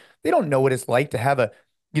kids. They don't know what it's like to have a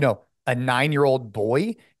 9-year-old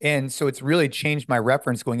boy. And so it's really changed my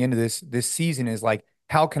reference going into this season is like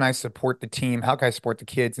how can I support the team? How can I support the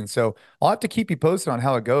kids? And so I'll have to keep you posted on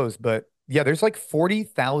how it goes. But yeah, there's like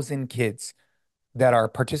 40,000 kids that are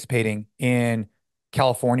participating in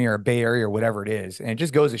California or Bay Area or whatever it is. And it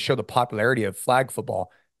just goes to show the popularity of flag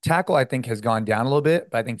football. Tackle, I think, has gone down a little bit,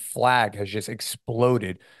 but I think flag has just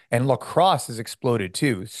exploded. And lacrosse has exploded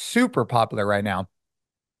too. Super popular right now.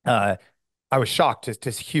 Uh, I was shocked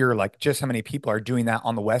to hear like just how many people are doing that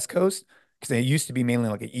on the West Coast because it used to be mainly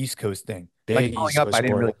like an East Coast thing. Like Big growing East up, Coast I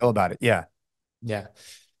didn't really sport. know about it. Yeah, Yeah.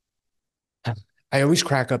 I always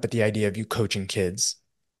crack up at the idea of you coaching kids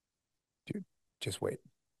dude, just wait,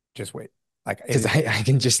 just wait. Like it because is, I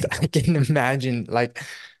can just I can imagine like,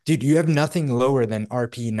 dude, you have nothing lower than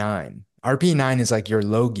RP9. RP9 is like your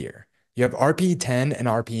low gear. You have RP10 and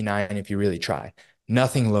RP9 if you really try.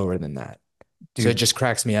 Nothing lower than that. So it dude. just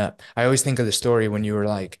cracks me up. I always think of the story when you were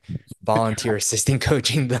like The volunteer track, assistant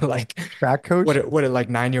coaching the like track coach. what it like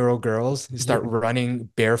 9-year-old girls who Yeah, start running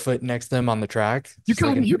barefoot next to them on the track. you Just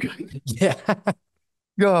like got it. an You got it. yeah.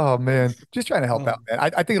 Oh man, just trying to help out, Oh, man.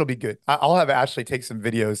 I think it'll be good. I'll have Ashley take some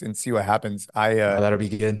videos and see what happens. that'll be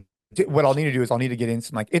good. What I'll need to do is I'll need to get in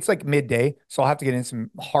some like it's like midday, so I'll have to get in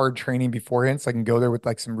some hard training beforehand so I can go there with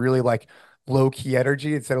like some really like low key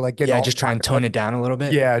energy instead of like getting Yeah, all just try and fired up. tone it down a little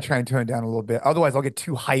bit. Yeah, try and tone it down a little bit. Otherwise, I'll get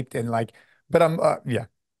too hyped and like. But I'm yeah.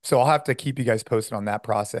 So I'll have to keep you guys posted on that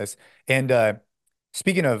process. And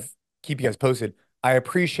speaking of keep you guys posted, I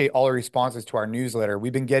appreciate all the responses to our newsletter.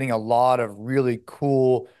 We've been getting a lot of really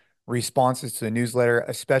cool responses to the newsletter,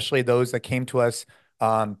 especially those that came to us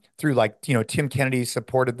through like, Tim Kennedy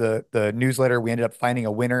supported the newsletter. We ended up finding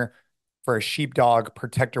a winner for a Sheepdog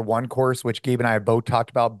Protector One course, which Gabe and I have both talked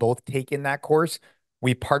about, both taking that course.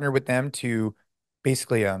 We partnered with them to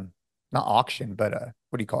basically not auction, but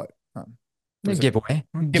what do you call it? It Yeah, was a giveaway.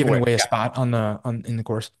 Giving giveaway. away a Yeah. spot on in the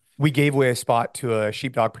course. We gave away a spot to a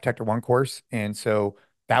Sheepdog Protector One course. And so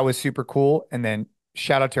that was super cool. And then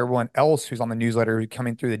shout out to everyone else who's on the newsletter who's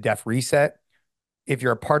coming through the Def Reset. If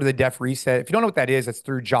you're a part of the Def Reset, if you don't know what that is, it's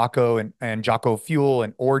through Jocko and Jocko Fuel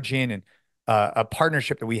and Origin and a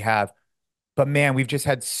partnership that we have. But man, we've just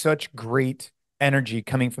had such great energy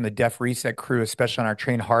coming from the Def Reset crew, especially on our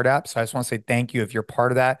Train Hard app. So I just want to say thank you if you're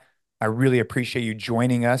part of that. I really appreciate you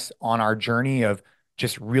joining us on our journey of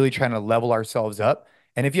just really trying to level ourselves up.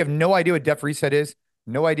 And if you have no idea what Def Reset is,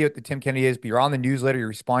 no idea what the Tim Kennedy is, but you're on the newsletter, you're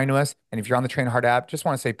responding to us, and if you're on the Train Hard app, just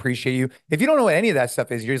want to say appreciate you. If you don't know what any of that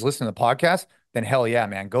stuff is, you're just listening to the podcast, then hell yeah,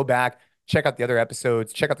 man, go back, check out the other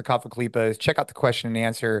episodes, check out the Coffee Clipas, check out the question and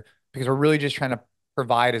answer, because we're really just trying to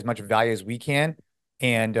provide as much value as we can.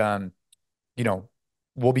 And you know,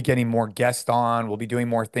 we'll be getting more guests on, we'll be doing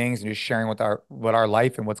more things and just sharing with our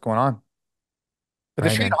life and what's going on. But the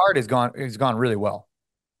Right, Train man. Hard has gone really well.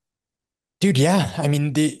 Dude, yeah. I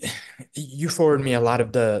mean, the you forward me a lot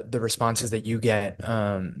of the responses that you get,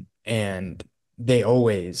 and they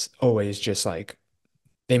always just like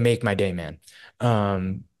they make my day, man.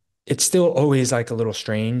 Um, it's still always like a little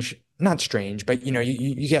strange, not strange, but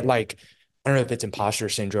you get like, I don't know if it's imposter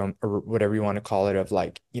syndrome or whatever you want to call it, of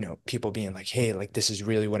like, people being like, hey, like this is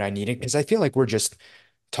really what I needed. Because I feel like we're just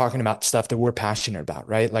talking about stuff that we're passionate about,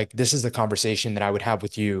 right? Like this is the conversation that I would have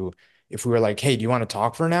with you if we were like, hey, do you want to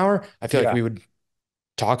talk for an hour? I feel like Yeah, we would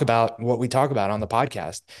talk about what we talk about on the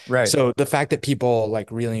podcast. right. So the fact that people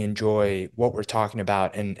like really enjoy what we're talking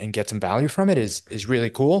about and get some value from it is really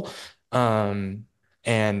cool. Um,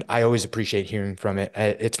 and I always appreciate hearing from it.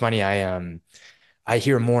 It's funny, I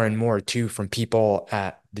hear more and more too from people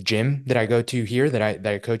at the gym that I go to here that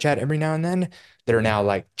I coach at every now and then that are now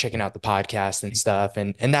like checking out the podcast and stuff.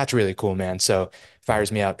 And that's really cool, man. So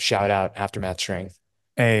fires me up. Shout out Aftermath Strength.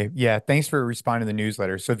 Hey, yeah, thanks for responding to the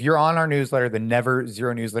newsletter. So if you're on our newsletter, the Never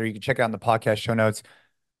Zero newsletter, you can check it out in the podcast show notes.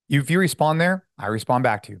 If you respond there, I respond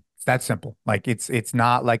back to you. It's that simple. Like it's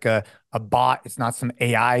not like a bot. It's not some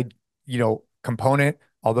AI, component.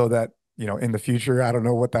 Although that, in the future, I don't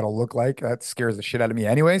know what that'll look like. That scares the shit out of me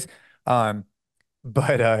anyways. Um,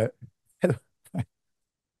 but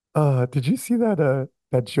did you see that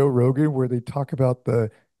Joe Rogan where they talk about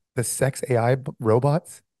the sex AI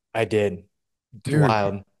robots? I did. It's Dude,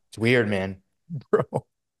 wild. It's weird, man. bro.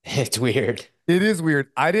 It's weird. It is weird.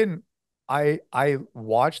 I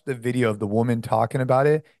watched the video of the woman talking about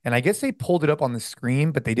it, and I guess they pulled it up on the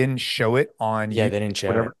screen, but they didn't show it on Yeah, YouTube, they didn't show it.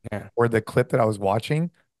 whatever, Yeah. or the clip that I was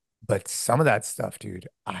watching. But some of that stuff, dude,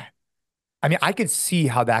 I mean, I could see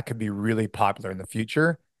how that could be really popular in the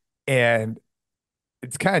future. And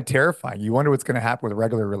it's kind of terrifying. You wonder what's going to happen with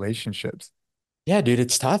regular relationships. Yeah, dude,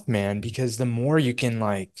 it's tough, man, because the more you can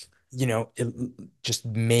like, just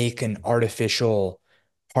make an artificial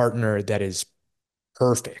partner that is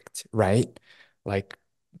perfect, right? Like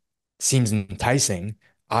seems enticing.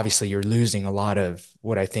 Obviously, you're losing a lot of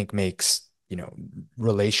what I think makes,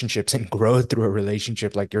 relationships and growth through a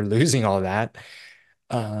relationship. Like you're losing all that.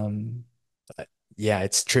 Um, but yeah,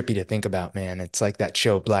 it's trippy to think about, man. It's like that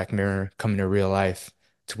show Black Mirror coming to real life.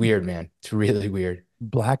 It's weird, man. It's really weird.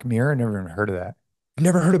 Black Mirror, never even heard of that. I've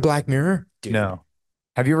never heard of Black Mirror, dude. No.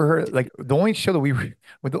 Have you ever heard like the only show that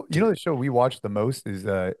with the, Dude, the show we watch the most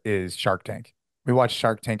is Shark Tank. We watch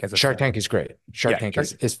Shark Tank as a Shark family. Tank is great. Shark Yeah, Tank Shark,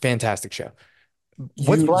 is fantastic show.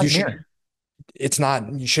 what's You Black should Mirror? it's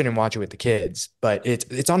not you shouldn't watch it with the kids, but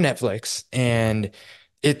it's on Netflix and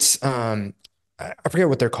it's I forget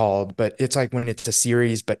what they're called, but it's like when it's a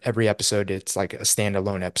series, but every episode it's like a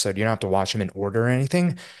standalone episode. You don't have to watch them in order or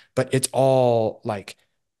anything, but it's all like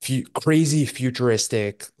crazy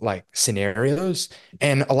futuristic like scenarios.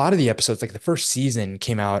 And a lot of the episodes, like the first season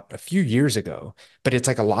came out a few years ago, but it's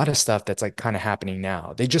like a lot of stuff that's like kind of happening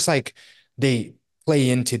now. They play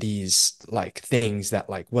into these like things that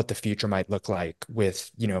like what the future might look like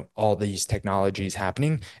with, all these technologies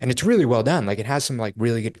happening. And it's really well done. Like it has some like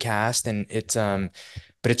really good cast and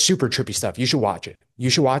but it's super trippy stuff. You should watch it. You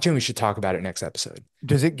should watch it and we should talk about it next episode.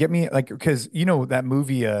 Does it get me like because you know that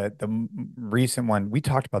movie recent one we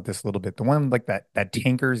talked about this a little bit the one like that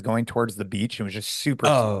tanker's going towards the beach it was just super Oh,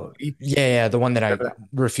 slow. yeah, yeah, the one that I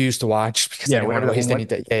refused to watch because I Yeah, didn't want whatever to that one waste was. any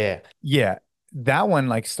time. Yeah, yeah. Yeah, that one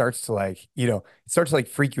like starts to like it starts to like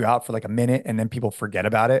freak you out for like a minute and then people forget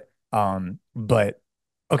about it. But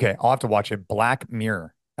okay, I'll have to watch it. Black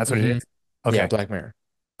Mirror. That's what it Hmm. is. Yeah, Okay. Black Mirror.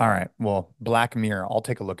 All right. Well, Black Mirror, I'll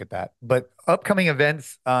take a look at that. But upcoming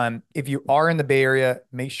events, if you are in the Bay Area,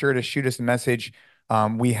 make sure to shoot us a message.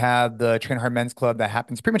 We have the Train Hard Men's Club that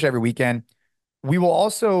happens pretty much every weekend. We will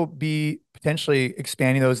also be potentially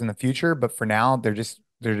expanding those in the future, but for now, they're just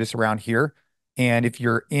around here. And if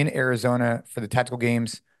you're in Arizona for the tactical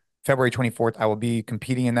games, February 24th, I will be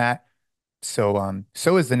competing in that. So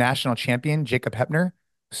is the national champion, Jacob Hepner.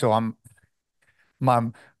 So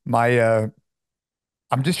my my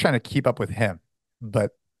I'm just trying to keep up with him,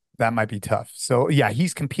 but that might be tough. So yeah,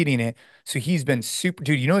 he's competing in it. So he's been super,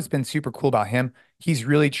 dude. You know what's been super cool about him? He's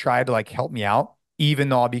really tried to like help me out, even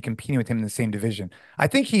though I'll be competing with him in the same division. I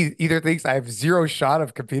think he either thinks I have zero shot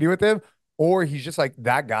of competing with him, or he's just like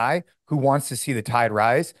that guy who wants to see the tide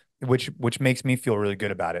rise, which makes me feel really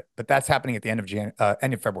good about it. But that's happening at the end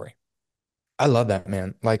of February. I love that,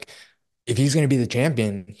 man. Like, if he's going to be the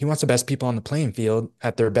champion, he wants the best people on the playing field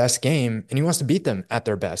at their best game, and he wants to beat them at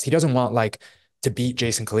their best. He doesn't want like to beat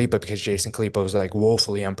Jason Khalipa because Jason Khalipa was like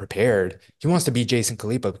woefully unprepared. He wants to beat Jason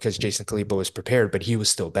Khalipa because Jason Khalipa was prepared, but he was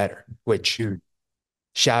still better, which Dude,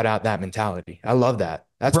 shout out that mentality. I love that.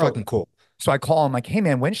 That's bro, fucking cool. so I call him like, hey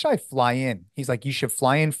man, when should I fly in? He's like, you should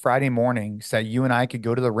fly in Friday morning so that you and I could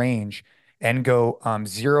go to the range and go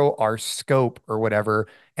zero our scope or whatever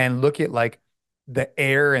and look at like the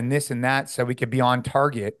air and this and that so we could be on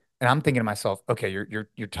target. And I'm thinking to myself, okay, you're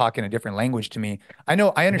talking a different language to me. I know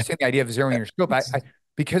I understand the idea of zeroing your scope. I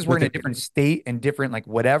because we're With in a it, different state and different like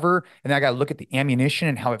whatever, and then I got to look at the ammunition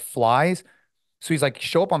and how it flies. So he's like,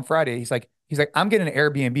 show up on Friday. He's like, I'm getting an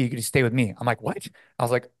Airbnb. You could just stay with me. I'm like, what? I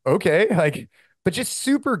was like, okay. Like, but just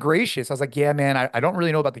super gracious. I was like, yeah, man, I don't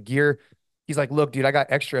really know about the gear. He's like, look, dude, I got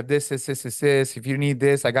extra of this. If you need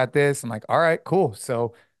this, I got this. I'm like, all right, cool.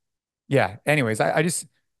 So yeah. Anyways, I just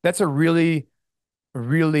that's a really,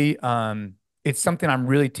 really it's something I'm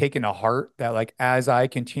really taking to heart that like as I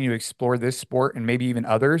continue to explore this sport and maybe even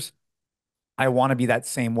others, I want to be that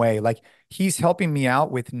same way. Like he's helping me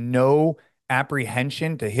out with no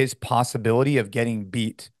apprehension to his possibility of getting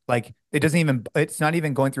beat. Like it's not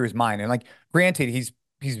even going through his mind. And like, granted, he's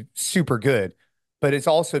super good, but it's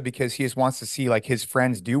also because he just wants to see like his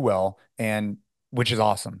friends do well, and which is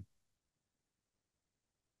awesome.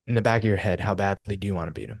 in the back of your head, how badly do you want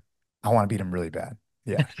to beat him? I want to beat him really bad.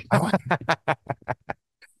 Yeah. I want,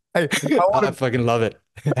 I want I to fucking love it.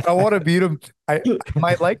 I want to beat him. I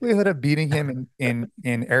My likelihood of beating him in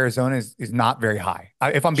Arizona is not very high.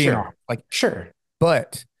 If I'm being honest. Sure. Like Sure.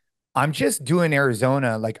 but I'm just doing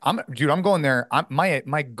Arizona. Like I'm going there.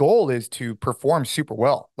 My goal is to perform super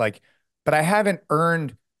well. Like, but I haven't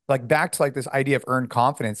earned like back to like this idea of earned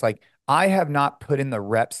confidence. Like I have not put in the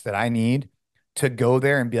reps that I need to go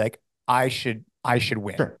there and be like, I should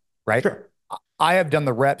win. Sure. Right. Sure. I have done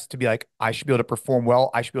the reps to be like, I should be able to perform well.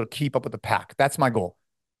 I should be able to keep up with the pack. That's my goal.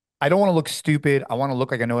 I don't want to look stupid. I want to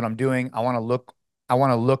look like I know what I'm doing. I want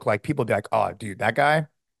to look like people be like, oh, dude, that guy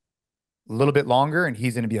a little bit longer and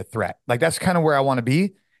he's going to be a threat. Like that's kind of where I want to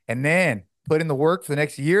be. And then put in the work for the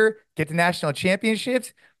next year, get to national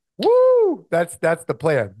championships. Woo! That's the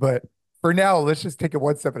plan. But for now, let's just take it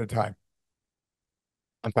one step at a time.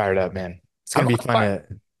 I'm fired up, man. It's I'm gonna be fun fine. to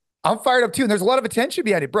I'm fired up too. And there's a lot of attention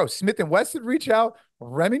behind it, bro. Smith and Wesson reach out.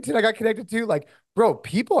 Remington, I got connected to. Like, bro,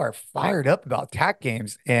 people are fired up about TAC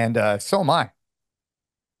games, and so am I.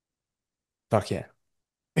 Fuck yeah.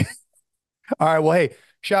 All right. Well, hey,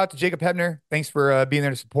 shout out to Jacob Hebner. Thanks for being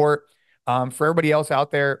there to support. For everybody else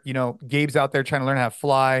out there, Gabe's out there trying to learn how to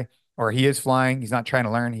fly, or he is flying. He's not trying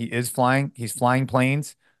to learn. He is flying. He's flying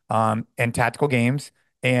planes, and tactical games,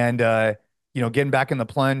 and getting back in the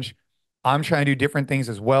plunge. I'm trying to do different things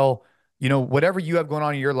as well. Whatever you have going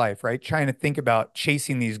on in your life, right? Trying to think about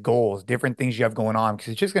chasing these goals, different things you have going on,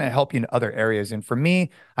 because it's just going to help you in other areas. And for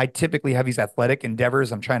me, I typically have these athletic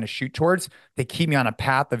endeavors I'm trying to shoot towards. They keep me on a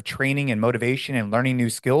path of training and motivation and learning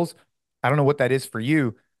new skills. I don't know what that is for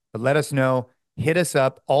you, but let us know. Hit us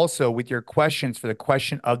up also with your questions for the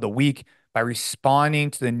question of the week by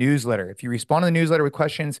responding to the newsletter. If you respond to the newsletter with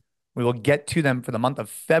questions, we will get to them for the month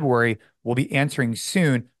of February. We'll be answering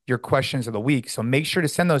soon your questions of the week. So make sure to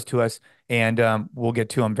send those to us, and we'll get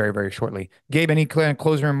to them very, very shortly. Gabe, any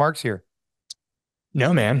closing remarks here?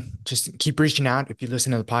 No, man. Just keep reaching out. If you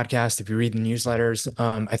listen to the podcast, if you read the newsletters,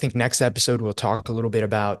 I think next episode we'll talk a little bit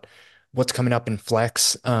about what's coming up in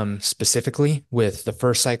Flex, specifically with the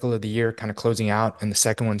first cycle of the year kind of closing out and the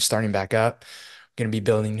second one starting back up. Going to be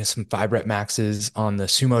building some 5 rep maxes on the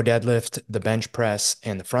sumo deadlift, the bench press,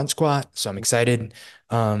 and the front squat. So I'm excited.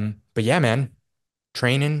 But yeah, man,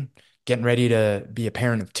 training, getting ready to be a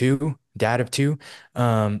parent of 2, dad of 2.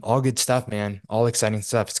 All good stuff, man. All exciting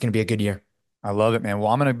stuff. It's going to be a good year. I love it, man.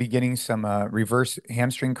 Well, I'm going to be getting some reverse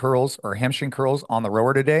hamstring curls or hamstring curls on the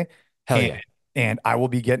rower today. Hell And, yeah. and I will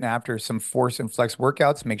be getting after some force and flex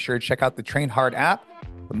workouts. Make sure to check out the Train Hard app.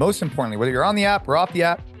 But most importantly, whether you're on the app or off the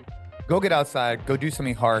app, go get outside, go do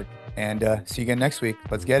something hard, and see you again next week.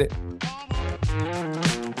 Let's get it.